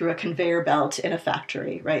going through a conveyor belt in a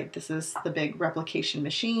factory, right? This is the big replication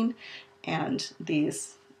machine, and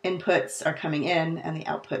these inputs are coming in and the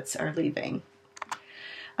outputs are leaving.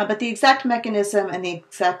 But the exact mechanism and the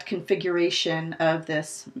exact configuration of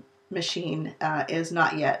this machine is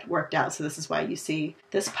not yet worked out. So this is why you see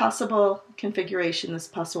this possible configuration, this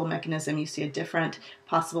possible mechanism. You see a different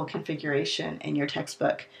possible configuration in your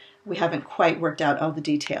textbook. We haven't quite worked out all the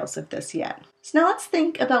details of this yet. So now let's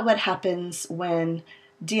think about what happens when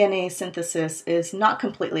DNA synthesis is not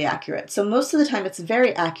completely accurate. So most of the time it's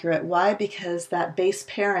very accurate. Why? Because that base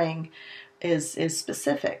pairing is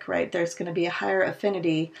specific, right? There's going to be a higher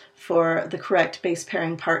affinity for the correct base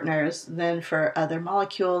pairing partners than for other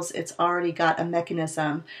molecules. It's already got a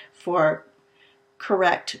mechanism for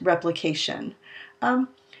correct replication.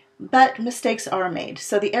 But mistakes are made.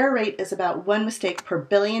 So the error rate is about 1 mistake per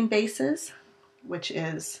billion bases, which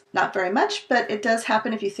is not very much, but it does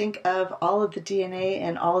happen if you think of all of the DNA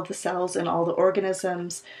and all of the cells and all the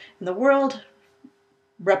organisms in the world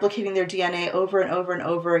replicating their DNA over and over and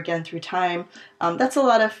over again through time. That's a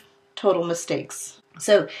lot of total mistakes.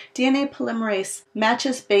 So DNA polymerase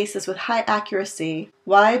matches bases with high accuracy.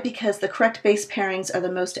 Why? Because the correct base pairings are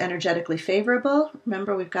the most energetically favorable.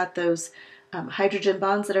 Remember, we've got those hydrogen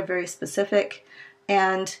bonds that are very specific,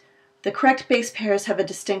 and the correct base pairs have a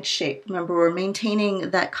distinct shape. Remember, we're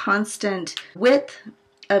maintaining that constant width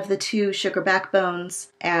of the two sugar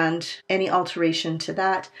backbones, and any alteration to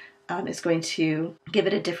that is going to give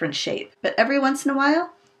it a different shape. But every once in a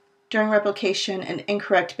while, during replication, an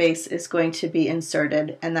incorrect base is going to be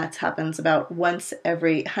inserted, and that happens about once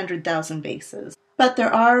every 100,000 bases. But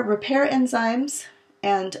there are repair enzymes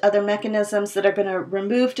and other mechanisms that are going to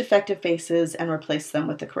remove defective bases and replace them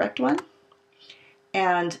with the correct one.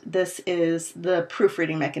 And this is the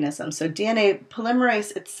proofreading mechanism. So DNA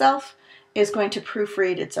polymerase itself is going to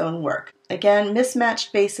proofread its own work. again,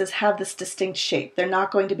 mismatched bases have this distinct shape. They're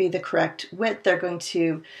not going to be the correct width. They're going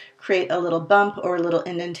to create a little bump or a little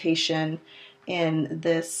indentation in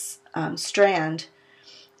this strand.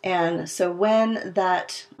 And so when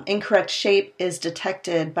that incorrect shape is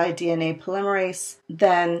detected by DNA polymerase,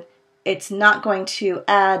 then it's not going to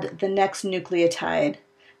add the next nucleotide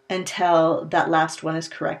until that last one is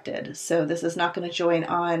corrected. So this is not going to join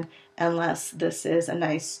on unless this is a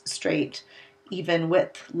nice straight even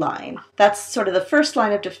width line. That's sort of the first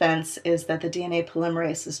line of defense, is that the DNA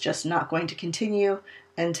polymerase is just not going to continue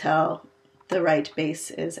until the right base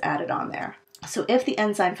is added on there. So if the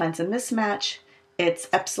enzyme finds a mismatch, its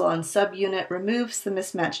epsilon subunit removes the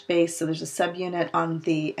mismatched base, so there's a subunit on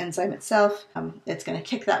the enzyme itself. It's going to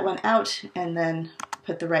kick that one out and then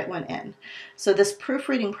put the right one in. So this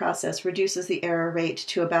proofreading process reduces the error rate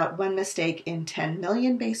to about 1 mistake in 10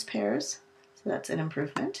 million base pairs. So that's an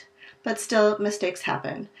improvement. But still, mistakes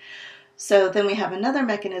happen. So then we have another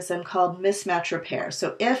mechanism called mismatch repair.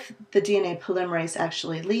 So if the DNA polymerase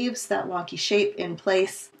actually leaves that wonky shape in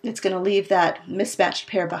place, it's going to leave that mismatched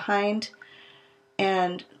pair behind.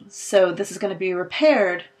 And so this is going to be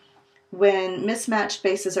repaired when mismatched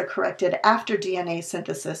bases are corrected after DNA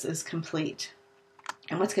synthesis is complete.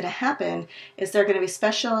 And what's going to happen is there are going to be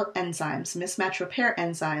special enzymes, mismatch repair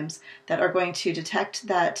enzymes, that are going to detect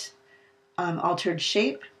that altered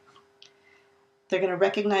shape. They're going to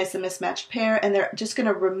recognize the mismatched pair, and they're just going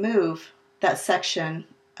to remove that section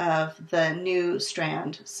of the new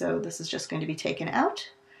strand. So this is just going to be taken out,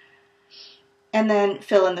 and then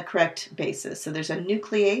fill in the correct bases. So there's a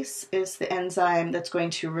nuclease is the enzyme that's going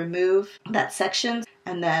to remove that section,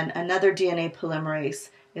 and then another DNA polymerase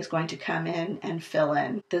is going to come in and fill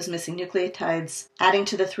in those missing nucleotides, adding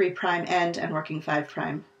to the 3' end and working 5'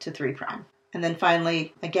 to 3'. And then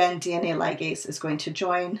finally, again, DNA ligase is going to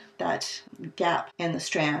join that gap in the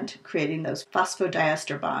strand, creating those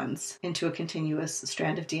phosphodiester bonds into a continuous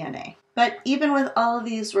strand of DNA. But even with all of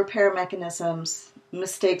these repair mechanisms,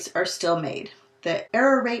 mistakes are still made. The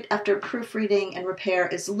error rate after proofreading and repair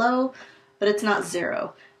is low, but it's not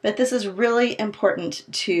zero. But this is really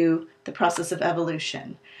important to the process of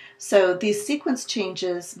evolution. So these sequence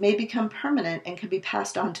changes may become permanent and can be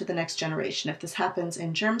passed on to the next generation. If this happens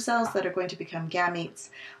in germ cells that are going to become gametes,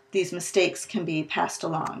 these mistakes can be passed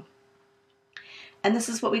along. And this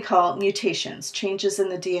is what we call mutations, changes in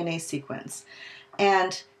the DNA sequence.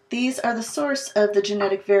 And these are the source of the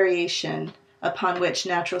genetic variation upon which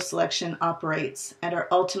natural selection operates and are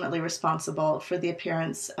ultimately responsible for the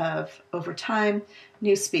appearance of, over time,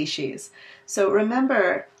 new species. So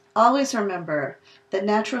remember, always remember, that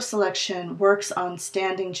natural selection works on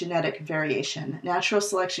standing genetic variation. Natural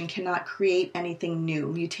selection cannot create anything new.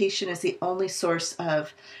 Mutation is the only source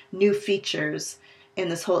of new features in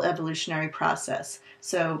this whole evolutionary process.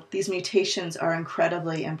 So these mutations are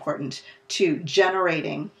incredibly important to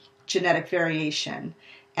generating genetic variation.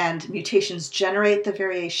 And mutations generate the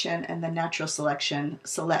variation, and then natural selection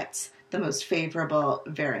selects the most favorable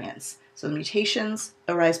variants. So the mutations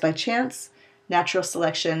arise by chance. Natural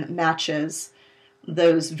selection matches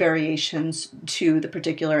those variations to the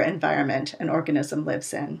particular environment an organism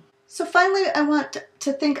lives in. So finally, I want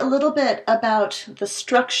to think a little bit about the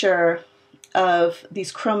structure of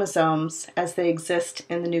these chromosomes as they exist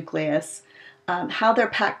in the nucleus, how they're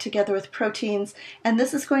packed together with proteins, and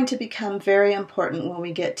this is going to become very important when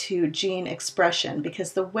we get to gene expression,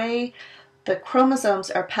 because the way the chromosomes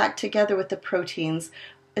are packed together with the proteins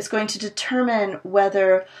is going to determine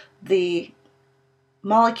whether the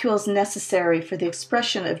molecules necessary for the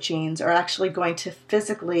expression of genes are actually going to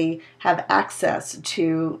physically have access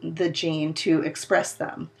to the gene to express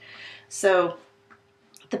them. So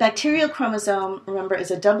the bacterial chromosome, remember, is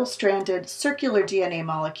a double-stranded circular DNA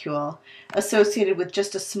molecule associated with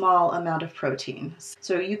just a small amount of protein.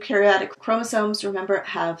 So eukaryotic chromosomes, remember,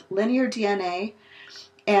 have linear DNA,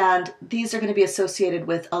 and these are going to be associated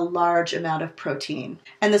with a large amount of protein.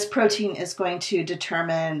 And this protein is going to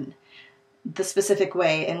determine the specific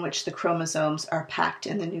way in which the chromosomes are packed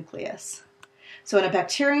in the nucleus. So in a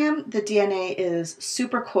bacterium, the DNA is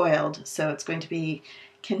supercoiled, so it's going to be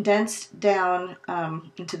condensed down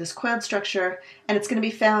into this coiled structure, and it's going to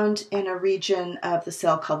be found in a region of the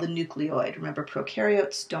cell called the nucleoid. Remember,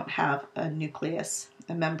 prokaryotes don't have a nucleus,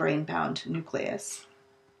 a membrane-bound nucleus.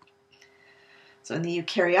 So in the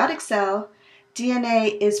eukaryotic cell,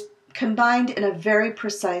 DNA is combined in a very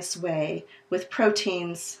precise way with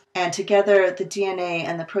proteins, and together the DNA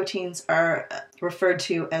and the proteins are referred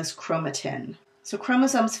to as chromatin. So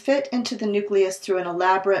chromosomes fit into the nucleus through an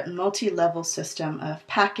elaborate multi-level system of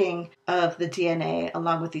packing of the DNA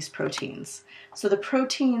along with these proteins. So the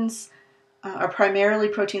proteins are primarily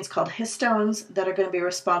proteins called histones that are going to be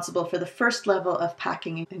responsible for the first level of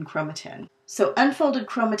packing in chromatin. So unfolded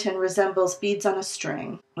chromatin resembles beads on a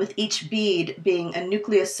string, with each bead being a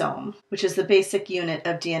nucleosome, which is the basic unit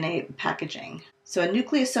of DNA packaging. So a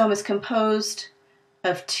nucleosome is composed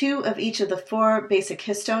of 2 of each of the 4 basic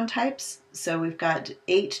histone types. So we've got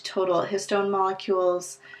 8 total histone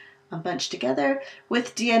molecules bunched together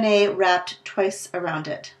with DNA wrapped twice around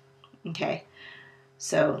it. Okay,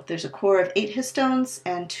 so there's a core of 8 histones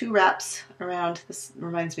and 2 wraps around. This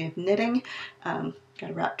reminds me of knitting. Got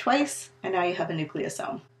to wrap twice, and now you have a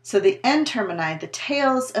nucleosome. So the end termini, the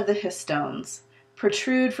tails of the histones,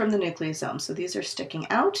 protrude from the nucleosome. So these are sticking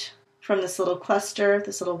out from this little cluster,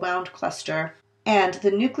 this little wound cluster. And the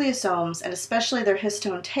nucleosomes, and especially their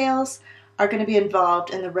histone tails, are going to be involved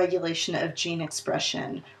in the regulation of gene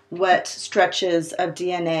expression. What stretches of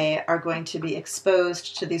DNA are going to be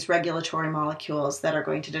exposed to these regulatory molecules that are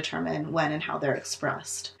going to determine when and how they're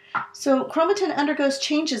expressed. So chromatin undergoes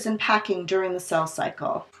changes in packing during the cell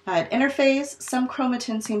cycle. At interphase, some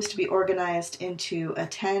chromatin seems to be organized into a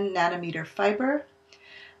 10 nanometer fiber,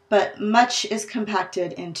 but much is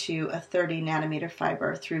compacted into a 30 nanometer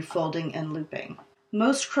fiber through folding and looping.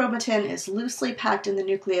 Most chromatin is loosely packed in the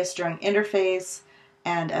nucleus during interphase,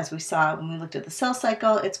 and as we saw when we looked at the cell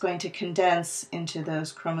cycle, it's going to condense into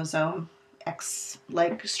those chromosome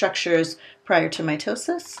X-like structures prior to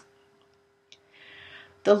mitosis.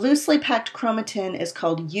 The loosely packed chromatin is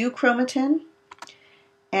called euchromatin,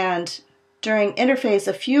 and during interphase,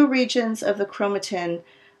 a few regions of the chromatin,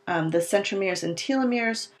 the centromeres and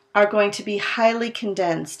telomeres, are going to be highly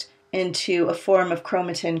condensed into a form of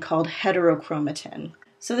chromatin called heterochromatin.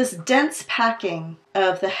 So this dense packing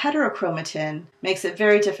of the heterochromatin makes it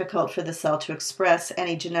very difficult for the cell to express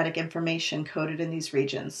any genetic information coded in these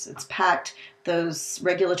regions. It's packed, those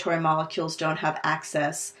regulatory molecules don't have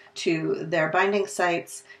access to their binding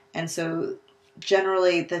sites, and so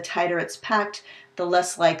generally the tighter it's packed, the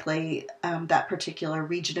less likely that particular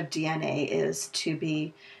region of DNA is to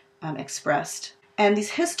be expressed. And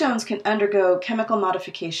these histones can undergo chemical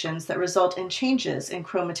modifications that result in changes in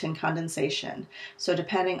chromatin condensation. So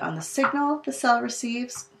depending on the signal the cell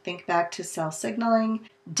receives, think back to cell signaling,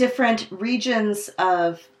 different regions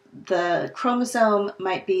of the chromosome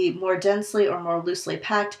might be more densely or more loosely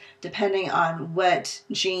packed depending on what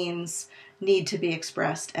genes need to be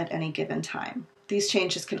expressed at any given time. These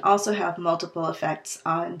changes can also have multiple effects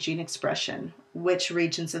on gene expression. Which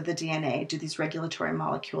regions of the DNA do these regulatory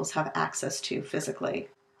molecules have access to physically?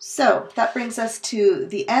 So that brings us to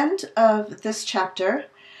the end of this chapter,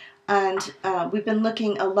 and we've been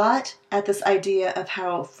looking a lot at this idea of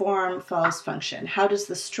how form follows function. How does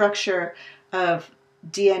the structure of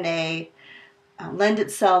DNA lend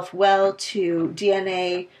itself well to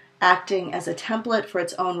DNA acting as a template for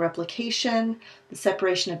its own replication, the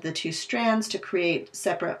separation of the 2 strands to create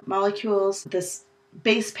separate molecules. This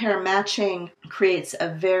base pair matching creates a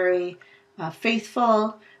very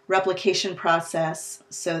faithful replication process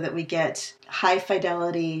so that we get high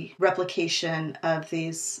fidelity replication of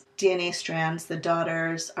these DNA strands. The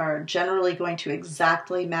daughters are generally going to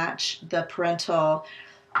exactly match the parental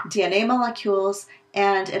DNA molecules,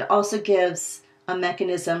 and it also gives a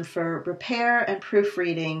mechanism for repair and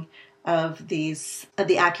proofreading of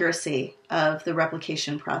the accuracy of the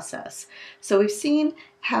replication process. So we've seen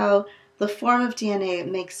how the form of DNA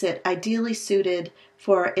makes it ideally suited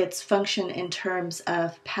for its function in terms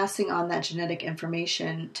of passing on that genetic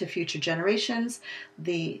information to future generations,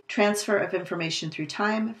 the transfer of information through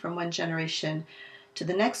time from one generation to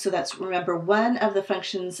the next. So that's, remember, one of the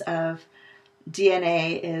functions of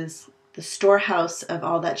DNA is the storehouse of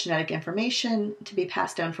all that genetic information to be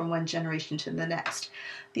passed down from one generation to the next.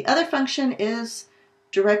 The other function is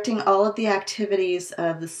directing all of the activities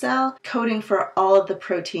of the cell, coding for all of the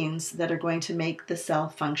proteins that are going to make the cell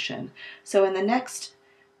function. So in the next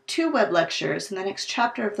 2 web lectures, in the next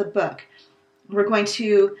chapter of the book, we're going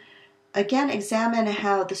to again examine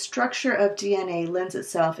how the structure of DNA lends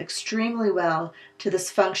itself extremely well to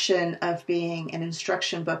this function of being an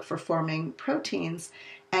instruction book for forming proteins,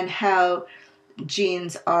 and how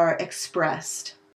genes are expressed